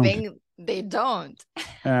 but they don't. They don't.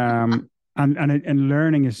 And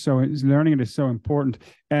learning it is so important.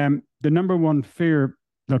 The number one fear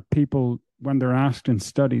that people, when they're asked in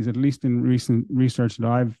studies, at least in recent research that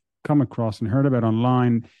I've come across and heard about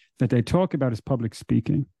online, that they talk about is public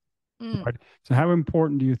speaking. Right? So how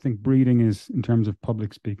important do you think breathing is in terms of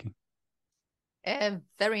public speaking?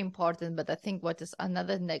 Very important, but I think what is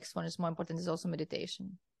another next one is more important is also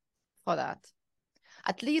meditation for that.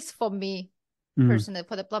 At least for me, personally,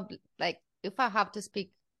 for the public, like if I have to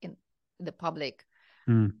speak in the public,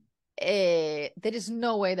 there is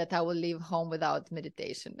no way that I will leave home without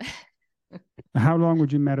meditation. How long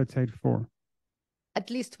would you meditate for? At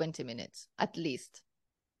least 20 minutes, at least.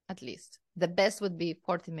 The best would be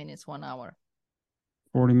 40 minutes, 1 hour.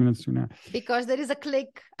 40 minutes to an hour. Because there is a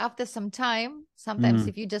click after some time. Sometimes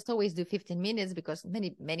if you just always do 15 minutes, because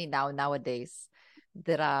many nowadays,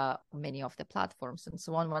 there are many of the platforms and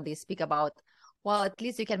so on, when they speak about, well, at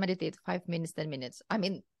least you can meditate 5 minutes, 10 minutes. I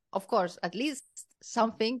mean, of course, at least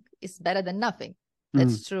something is better than nothing.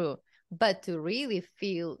 That's true. But to really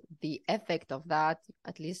feel the effect of that,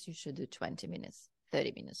 at least you should do 20 minutes,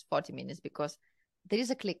 30 minutes, 40 minutes, because there is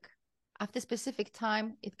a click. After a specific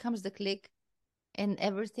time, it comes the click and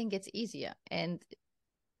everything gets easier and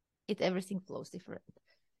everything flows different.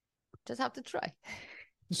 Just have to try.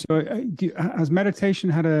 So has meditation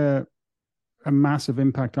had a massive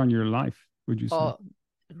impact on your life, would you say? Oh,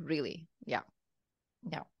 really? Yeah.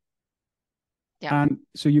 And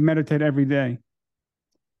so you meditate every day?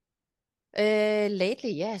 Lately,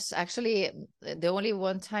 yes. Actually, the only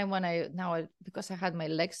one time when because I had my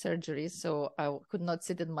leg surgery, so I could not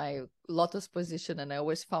sit in my lotus position, and I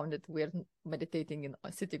always found it weird meditating and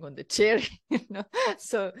sitting on the chair,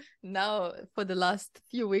 So now for the last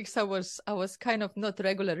few weeks, I was kind of not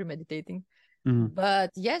regularly meditating,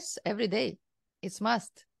 but yes, every day it's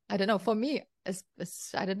must. I don't know, for me,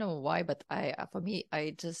 I don't know why, but for me,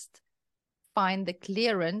 I just find the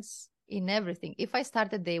clearance in everything. If I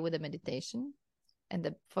start the day with a meditation,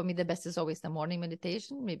 and for me the best is always the morning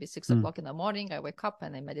meditation, maybe 6 o'clock in the morning, I wake up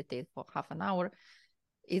and I meditate for half an hour.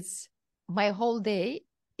 It's my whole day,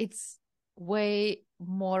 it's way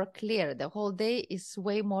more clear. The whole day is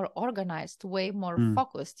way more organized, way more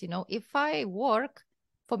focused. If I work,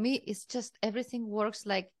 for me, it's just everything works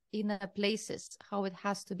like in a places how it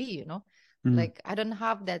has to be, like I don't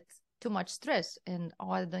have that too much stress, and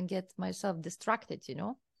I don't get myself distracted,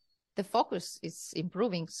 the focus is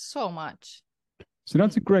improving so much. So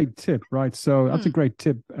that's a great tip, right? So that's a great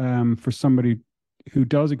tip for somebody who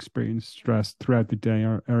does experience stress throughout the day,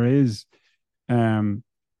 or is,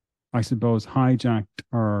 I suppose, hijacked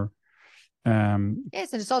or.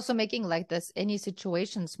 Yes, and it's also making like this any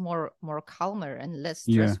situations more calmer and less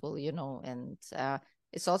stressful, and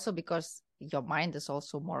it's also because your mind is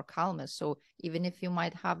also more calmer. So even if you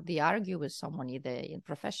might have the argue with someone, either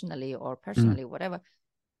professionally or personally, whatever,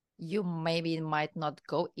 you might not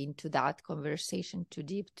go into that conversation too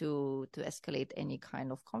deep to escalate any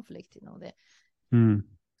kind of conflict, there. So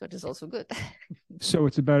it is also good. So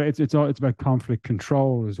it's about conflict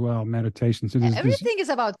control as well, meditation. So everything is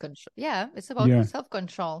about control. Yeah, it's about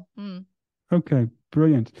self-control. Okay,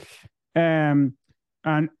 brilliant. And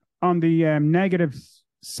on the negative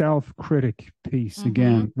self-critic piece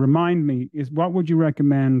again, remind me, what would you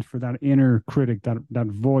recommend for that inner critic, that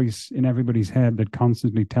voice in everybody's head that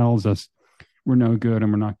constantly tells us we're no good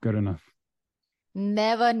and we're not good enough?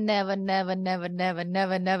 Never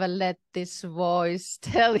let this voice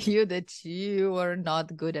tell you that you are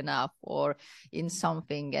not good enough or in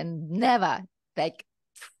something, and never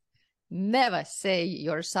say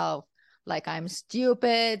yourself like I'm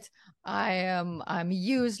stupid, I'm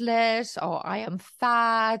useless, or I am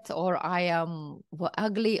fat, or I am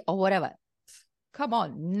ugly, or whatever. Come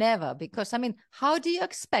on, never. Because how do you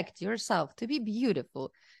expect yourself to be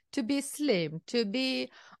beautiful, to be slim, to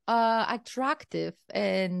be attractive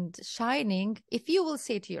and shining if you will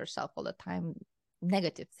say to yourself all the time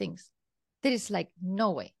negative things? There is like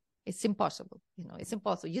no way. It's impossible. It's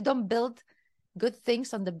impossible. You don't build good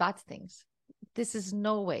things on the bad things. This is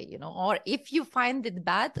no way, or if you find it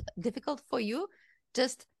difficult for you,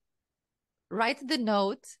 just write the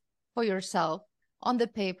note for yourself on the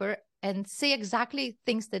paper and say exactly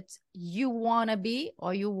things that you want to be,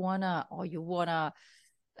 or you want to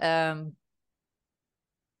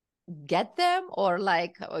get them, or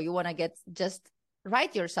you want to get, just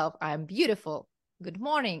write yourself, I'm beautiful. Good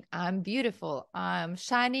morning. I'm beautiful. I'm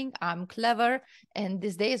shining. I'm clever. And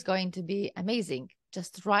this day is going to be amazing.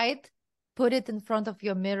 Just write, put it in front of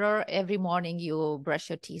your mirror. Every morning you brush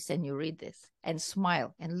your teeth and you read this and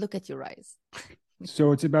smile and look at your eyes.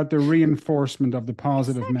 So it's about the reinforcement of the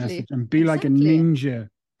positive message, and be like a ninja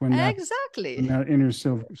when that inner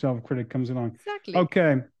self-critic comes along. Exactly.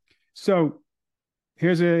 Okay. So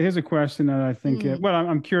here's a question that I think,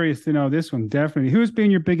 I'm curious to know this one, definitely. Who's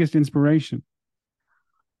been your biggest inspiration?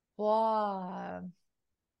 Wow,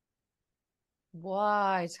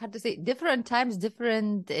 it's hard to say. Different times,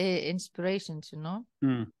 different inspirations,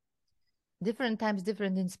 different times,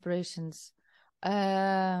 different inspirations.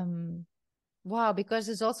 Wow, because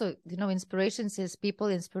it's also, inspirations is people,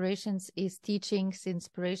 inspirations is teachings,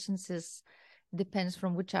 inspirations is depends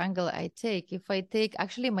from which angle I take. If I take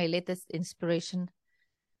actually my latest inspiration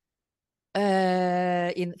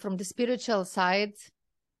from the spiritual side,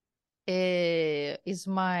 is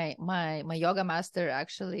my yoga master,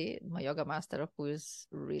 actually, my yoga master, who is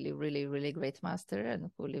really, really, really great master, and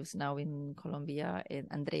who lives now in Colombia, in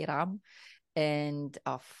Andre Ram. And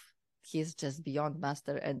he's just beyond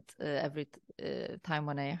master. And every time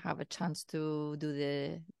when I have a chance to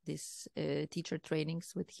do these teacher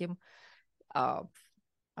trainings with him,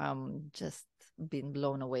 I'm just been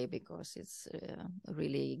blown away, because it's a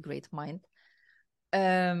really great mind.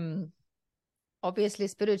 Obviously,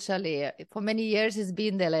 spiritually, for many years it's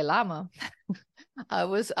been Dalai Lama. I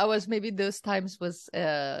was maybe those times was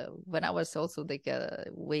when I was also like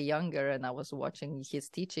way younger, and I was watching his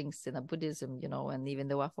teachings in Buddhism, and even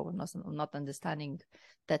though I was not understanding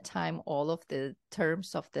that time all of the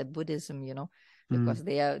terms of the Buddhism, because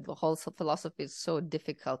the whole philosophy is so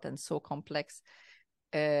difficult and so complex.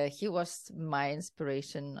 He was my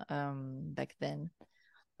inspiration back then.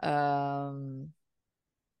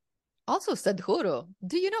 Also Sadhguru.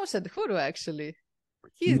 Do you know Sadhguru, actually?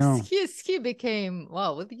 He became,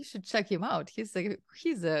 well, you should check him out. He's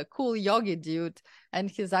a cool yogi dude, and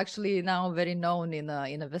he's actually now very known in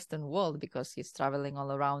a Western world, because he's traveling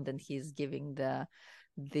all around and he's giving the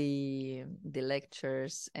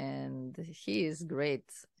lectures, and he is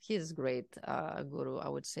great. He's great guru, I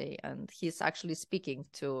would say, and he's actually speaking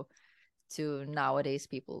to nowadays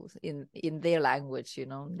people in their language,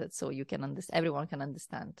 that so you can understand, everyone can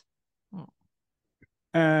understand.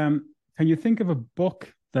 Can you think of a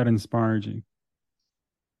book that inspired you?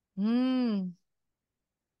 Now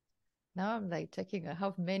I'm like checking. I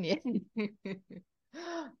have many.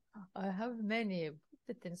 I have many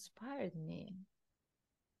that inspired me.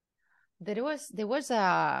 There was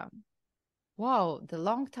a the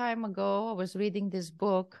long time ago I was reading this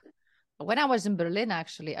book. When I was in Berlin,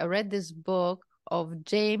 actually, I read this book of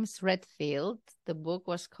James Redfield. The book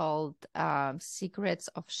was called Secrets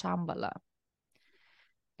of Shambhala.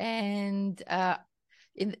 And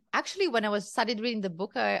actually, when I started reading the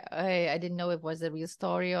book, I didn't know it was a real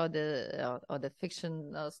story or the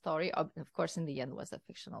fictional story. Of course, in the end, was a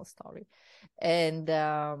fictional story, and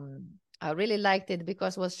I really liked it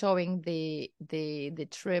because it was showing the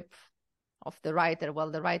trip of the writer. Well,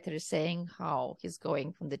 the writer is saying how he's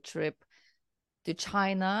going from the trip to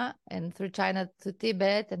China, and through China to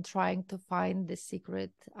Tibet, and trying to find the secret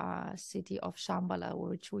city of Shambhala,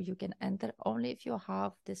 which you can enter only if you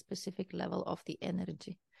have the specific level of the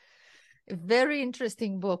energy. A very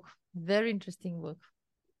interesting book. Very interesting book.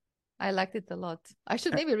 I liked it a lot. I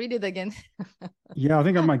should maybe read it again. Yeah, I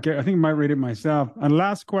think I might read it myself. And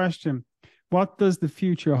last question: what does the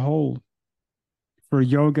future hold for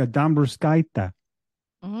Jogile Dambrauskaite?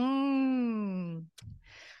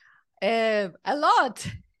 A lot.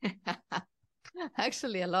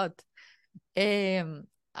 Actually, a lot.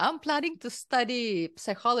 I'm planning to study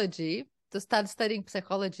psychology, to start studying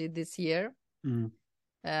psychology this year.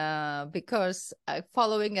 Because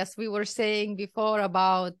following, as we were saying before,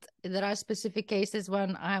 about there are specific cases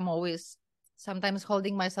when I'm always sometimes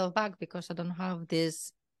holding myself back because I don't have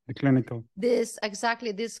this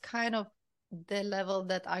kind of the level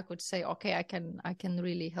that I could say, okay, I can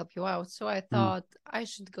really help you out. So I thought I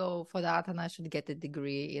should go for that, and I should get a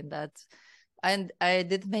degree in that. And I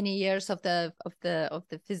did many years of the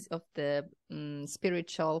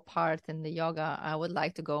spiritual part in the yoga. I would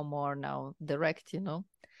like to go more now direct, to know.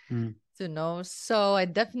 So I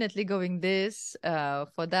definitely going this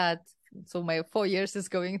for that. So my 4 years is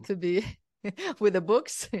going to be with the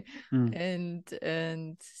books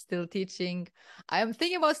and still teaching. I'm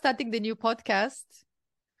thinking about starting the new podcast,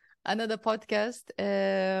 another podcast,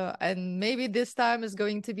 and maybe this time is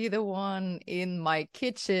going to be the one in my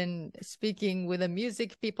kitchen, speaking with the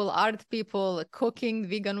music people, art people, cooking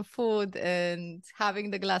vegan food, and having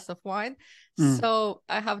the glass of wine. So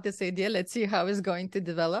I have this idea. Let's see how it's going to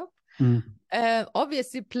develop.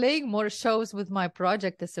 Obviously, playing more shows with my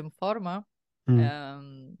project as Informa.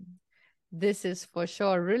 This is for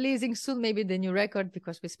sure. Releasing soon, maybe the new record,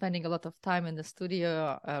 because we're spending a lot of time in the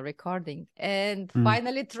studio recording, and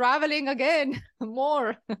finally traveling again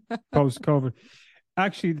more. Post-COVID.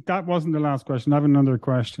 Actually, that wasn't the last question. I have another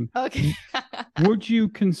question. Okay. Would you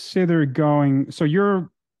consider going? So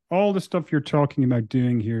all the stuff you're talking about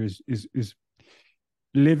doing here is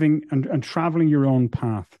living and traveling your own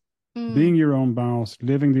path, being your own boss,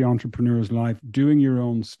 living the entrepreneur's life, doing your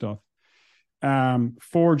own stuff.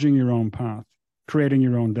 Forging your own path, creating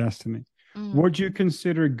your own destiny. Would you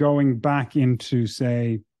consider going back into,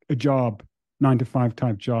 say, a job, 9-to-5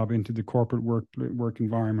 type job, into the corporate work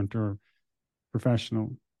environment or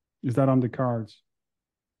professional? Is that on the cards?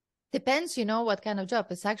 Depends, what kind of job.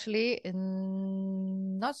 It's actually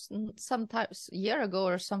not sometimes a year ago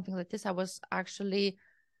or something like this. I was actually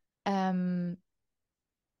while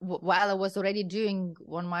I was already doing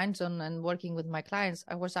One Mind Zone and working with my clients,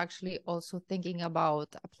 I was actually also thinking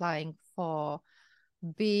about applying for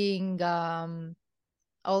being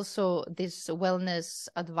also this wellness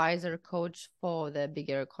advisor coach for the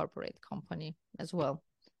bigger corporate company as well.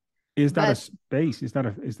 Is that a space? Is that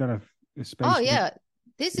a space? Oh yeah,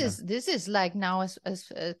 this is like now as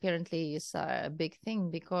apparently is a big thing,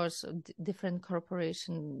 because different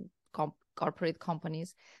corporate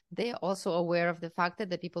companies, they are also aware of the fact that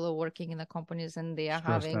the people are working in the companies and they are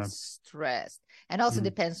having stress. And also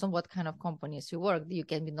depends on what kind of companies you work. You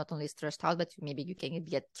can be not only stressed out, but maybe you can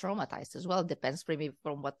get traumatized as well. Depends maybe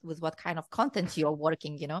from what kind of content you're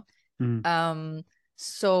working, you know.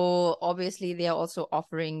 So obviously they are also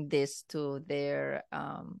offering this to their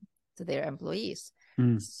employees.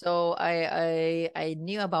 So I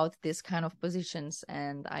knew about this kind of positions,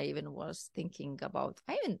 and I even was thinking about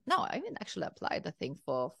I even actually applied, I think,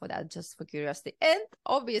 for that, just for curiosity. And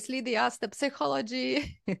obviously they asked the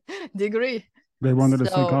psychology degree. They wanted a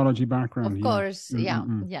psychology background. Of course,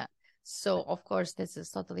 yeah. So of course this is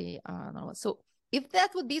totally normal. So if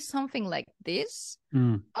that would be something like this,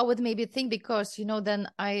 I would maybe think, because then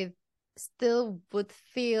I still would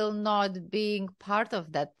feel not being part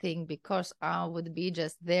of that thing, because I would be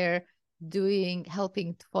just there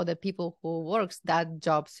helping for the people who works that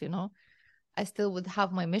jobs, I still would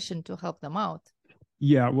have my mission to help them out.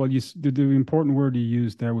 Yeah, well, the important word you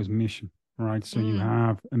used there was mission, right? So you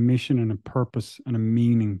have a mission and a purpose and a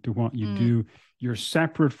meaning to what you do. You're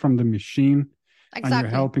separate from the machine, and you're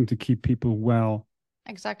helping to keep people well.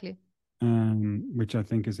 Exactly. Which I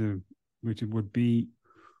think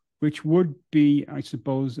which would be, I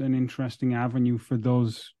suppose, an interesting avenue for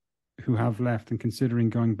those who have left and considering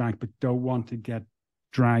going back, but don't want to get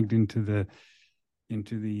dragged into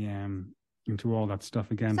all that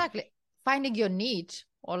stuff again. Exactly. Finding your niche,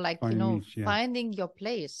 or finding your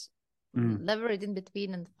place, leverage in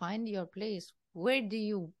between and find your place. Where do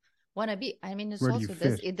you want to be? I mean, it's also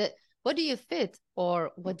this, what do you fit,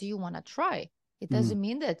 or what do you want to try? It doesn't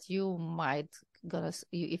mean that you might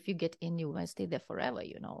if you get in, you might stay there forever.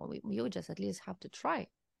 You just at least have to try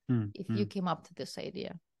if you came up to this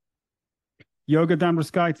idea. Jogile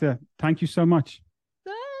Dambrauskaite, thank you so much.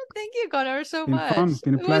 Thank you, Connor, so much. Fun. It's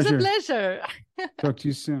been a pleasure. It was a pleasure. Talk to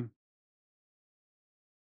you soon.